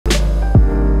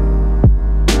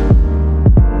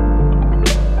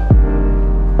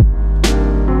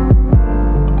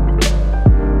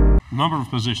number of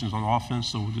positions on offense,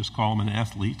 so we'll just call him an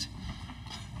athlete.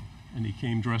 And he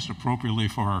came dressed appropriately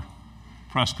for our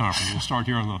press conference. We'll start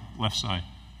here on the left side.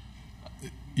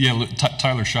 Yeah,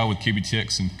 Tyler Shaw with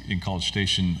KBTX in College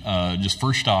Station. Just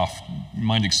first off, you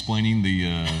mind explaining the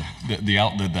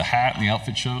hat and the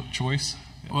outfit choice?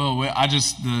 Well,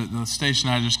 the station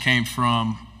I just came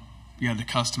from, you had to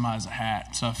customize a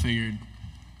hat. So I figured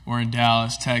we're in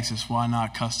Dallas, Texas. Why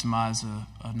not customize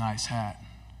a nice hat?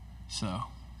 So,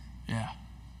 yeah.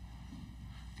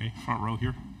 Okay, front row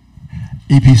here.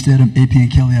 AP Stedham, AP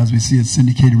and Kelly, as we see at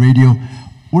syndicated radio.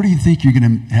 Where do you think you're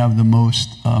going to have the most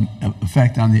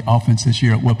effect on the offense this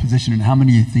year? At what position, and how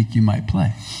many do you think you might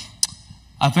play?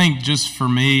 I think just for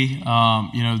me,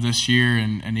 this year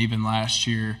and even last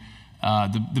year,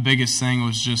 the biggest thing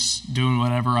was just doing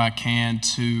whatever I can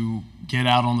to get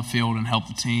out on the field and help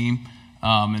the team,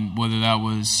 and whether that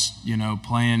was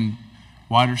playing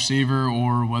wide receiver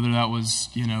or whether that was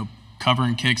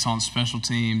covering kicks on special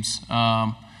teams.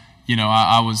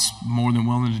 I was more than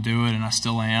willing to do it, and I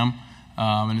still am.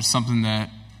 And it's something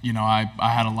that I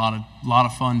had a lot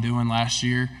of fun doing last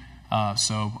year.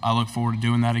 So I look forward to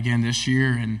doing that again this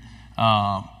year, and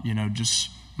just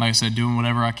like I said, doing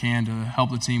whatever I can to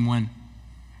help the team win.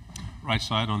 Right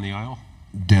side on the aisle.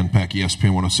 Dan Peck,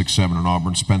 ESPN 106.7 in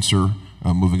Auburn. Spencer,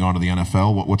 moving on to the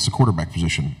NFL. What's the quarterback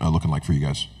position looking like for you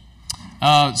guys?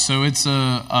 So it's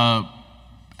a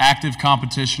active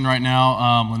competition right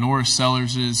now. Lenora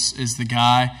Sellers is the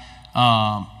guy.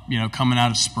 Coming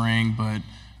out of spring, but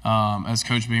as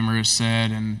Coach Beamer has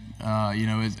said, and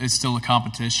it's still a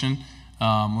competition.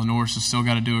 Lenore's has still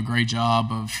got to do a great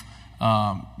job of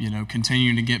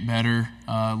continuing to get better,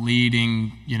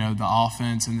 leading the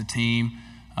offense and the team.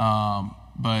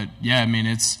 But yeah, I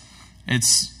mean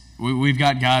we've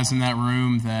got guys in that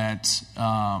room that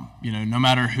no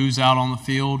matter who's out on the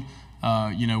field,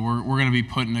 we're going to be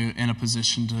put in a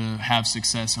position to have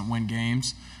success and win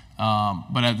games.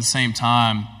 But at the same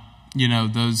time,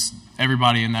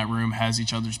 everybody in that room has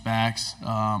each other's backs.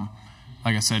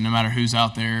 Like I said, no matter who's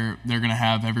out there, they're going to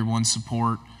have everyone's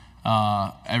support.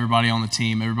 Everybody on the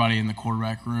team, everybody in the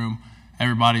quarterback room,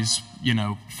 everybody's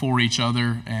for each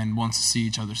other and wants to see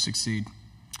each other succeed.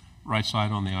 Right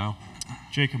side on the aisle.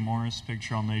 Jacob Morris, Big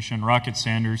Trail Nation. Rocket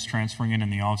Sanders transferring in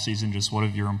the offseason. Just what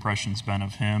have your impressions been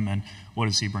of him, and what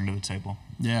does he bring to the table?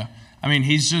 Yeah, I mean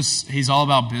he's all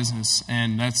about business,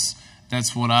 and that's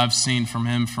what I've seen from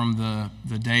him from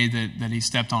the day that he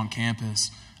stepped on campus.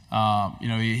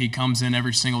 He comes in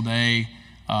every single day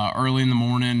early in the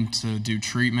morning to do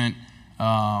treatment,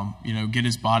 get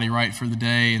his body right for the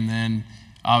day, and then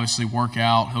obviously work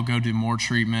out. He'll go do more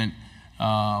treatment.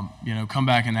 Come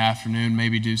back in the afternoon,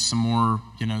 maybe do some more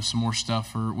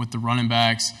stuff with the running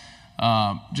backs.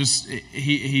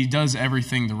 He does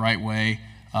everything the right way,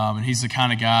 and he's the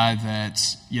kind of guy that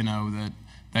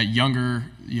that younger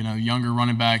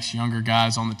running backs, younger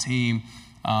guys on the team,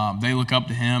 they look up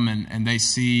to him and they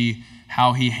see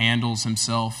how he handles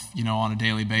himself, on a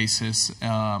daily basis,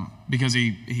 because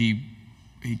he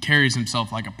carries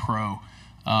himself like a pro,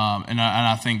 and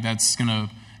I think that's gonna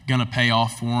pay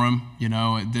off for him,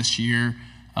 this year,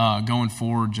 going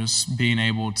forward. Just being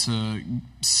able to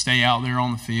stay out there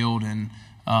on the field and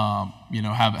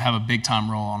have a big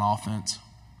time role on offense.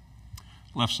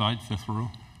 Left side, fifth row.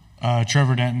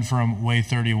 Trevor Denton from Way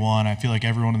 31. I feel like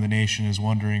everyone in the nation is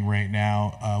wondering right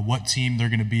now what team they're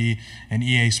going to be in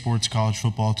EA Sports College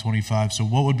Football 25. So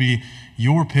what would be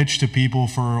your pitch to people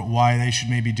for why they should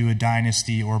maybe do a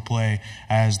dynasty or play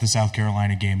as the South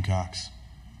Carolina Gamecocks?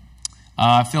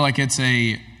 I feel like it's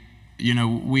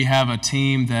we have a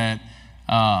team that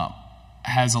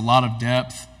has a lot of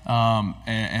depth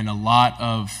and a lot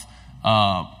of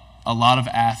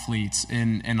athletes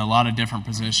in a lot of different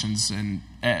positions, and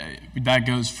that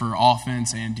goes for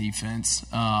offense and defense.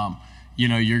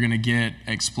 You're going to get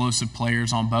explosive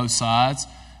players on both sides,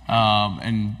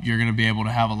 and you're going to be able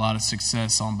to have a lot of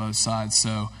success on both sides.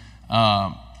 So,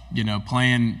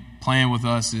 playing with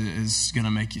us is going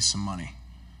to make you some money.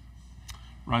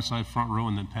 Right side, front row,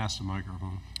 and then pass the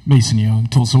microphone. Mason Young,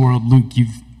 Tulsa World. Luke,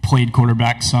 you've played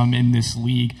quarterback some in this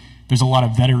league. There's a lot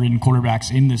of veteran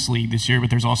quarterbacks in this league this year, but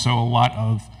there's also a lot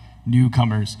of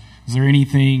newcomers. Is there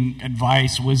anything,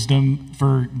 advice, wisdom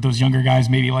for those younger guys,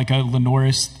 maybe like a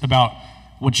Lenoris, about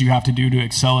what you have to do to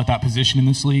excel at that position in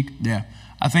this league? Yeah.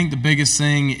 I think the biggest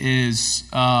thing is,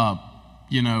 blocking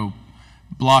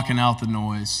out the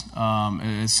noise.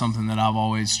 It's something that I've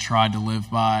always tried to live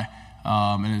by,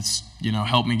 and it's,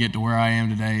 helped me get to where I am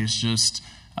today. It's just,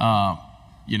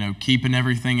 keeping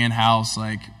everything in-house,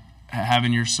 like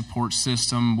having your support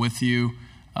system with you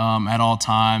at all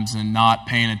times, and not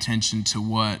paying attention to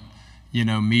what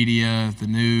media, the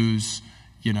news,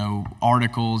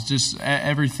 articles, just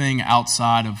everything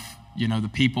outside of, the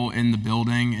people in the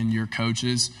building and your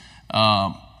coaches,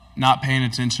 not paying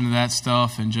attention to that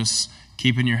stuff and just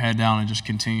keeping your head down and just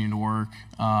continuing to work.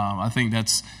 I think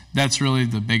that's really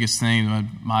the biggest thing.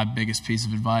 My biggest piece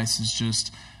of advice is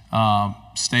just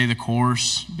stay the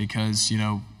course, because,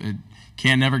 it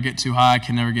can never get too high,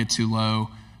 can never get too low.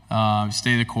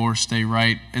 Stay the course, stay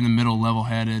right in the middle,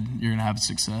 level-headed. You're going to have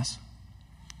success.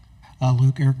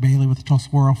 Luke, Eric Bailey with the Tulsa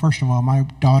World. First of all, my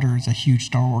daughter is a huge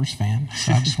Star Wars fan,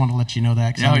 so I just want to let you know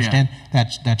that, because I understand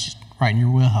that's right in your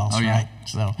wheelhouse, right?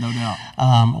 So, no doubt.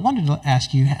 I wanted to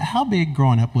ask you, how big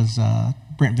growing up was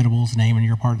Brent Venables' name in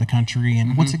your part of the country,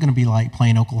 and what's it going to be like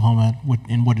playing Oklahoma,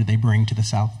 and what did they bring to the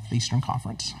Southeastern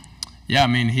Conference? Yeah, I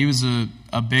mean, he was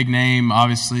a big name,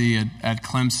 obviously, at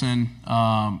Clemson,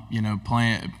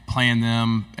 playing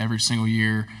them every single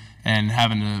year, and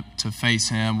having to face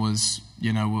him was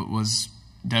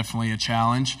definitely a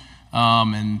challenge.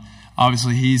 And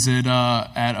obviously he's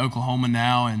at Oklahoma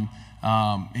now, and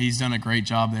he's done a great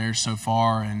job there so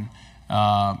far. And,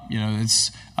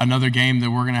 it's another game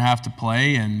that we're going to have to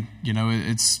play, and,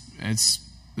 it's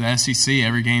the SEC.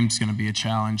 Every game's going to be a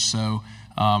challenge. So,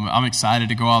 I'm excited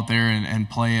to go out there and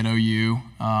play at OU.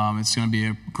 It's going to be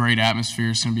a great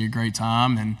atmosphere. It's going to be a great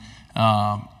time, and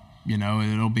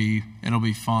it'll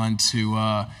be fun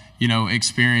to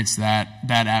experience that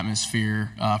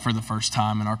atmosphere for the first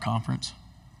time in our conference.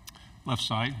 Left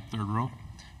side, third row.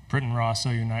 Britton Ross,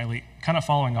 OU Nightly. Kind of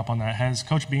following up on that, has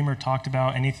Coach Beamer talked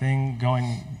about anything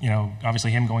going?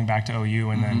 Obviously him going back to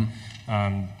OU, and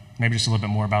then maybe just a little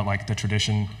bit more about like the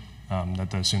tradition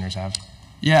that the Sooners have.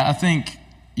 Yeah, I think.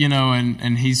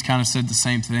 And he's kind of said the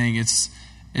same thing. It's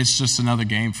just another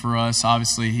game for us.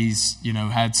 Obviously, he's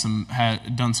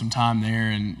had done some time there,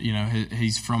 and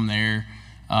he's from there,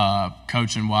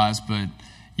 coaching wise. But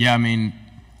yeah, I mean,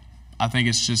 I think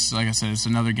it's just like I said, it's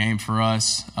another game for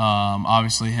us.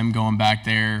 Obviously, him going back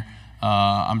there,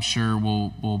 I'm sure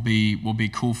will be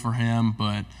cool for him.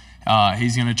 But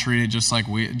he's going to treat it just like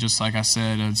I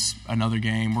said, it's another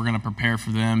game. We're going to prepare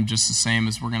for them just the same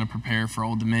as we're going to prepare for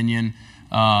Old Dominion.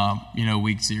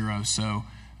 Week 0. So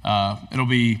it'll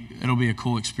be a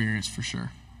cool experience for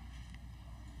sure.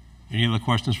 Any other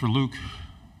questions for Luke?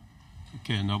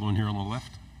 Okay, another one here on the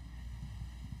left.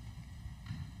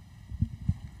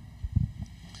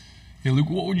 Hey, Luke,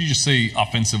 what would you just say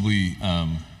offensively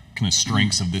kind of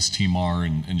strengths of this team are,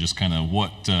 and just kind of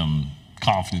what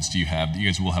confidence do you have that you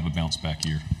guys will have a bounce back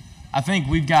year? I think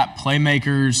we've got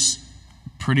playmakers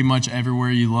pretty much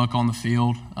everywhere you look on the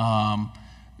field.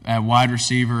 At wide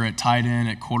receiver, at tight end,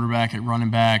 at quarterback, at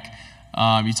running back.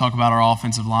 You talk about our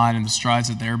offensive line and the strides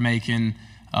that they're making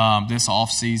this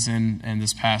offseason and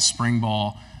this past spring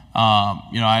ball.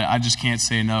 I just can't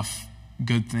say enough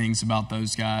good things about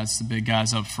those guys, the big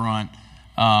guys up front,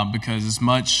 because as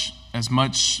much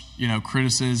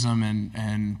criticism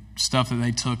and stuff that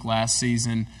they took last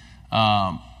season,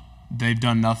 they've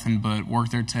done nothing but work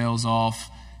their tails off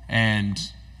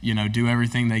and do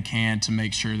everything they can to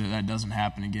make sure that doesn't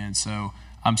happen again. So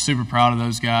I'm super proud of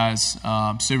those guys.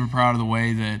 Super proud of the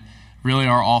way that really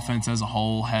our offense as a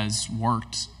whole has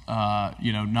worked,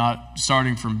 not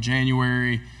starting from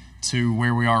January to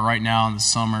where we are right now in the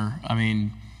summer. I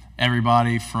mean,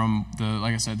 everybody from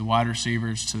like I said, the wide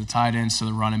receivers to the tight ends to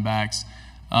the running backs,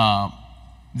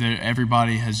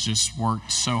 everybody has just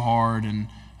worked so hard. And,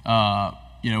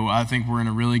 I think we're in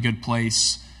a really good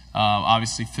place.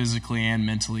 Obviously physically and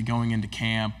mentally going into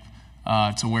camp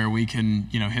to where we can,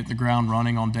 hit the ground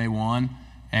running on day one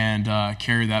and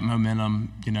carry that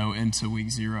momentum, into week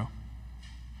 0.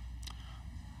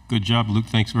 Good job, Luke.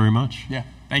 Thanks very much. Yeah.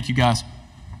 Thank you, guys.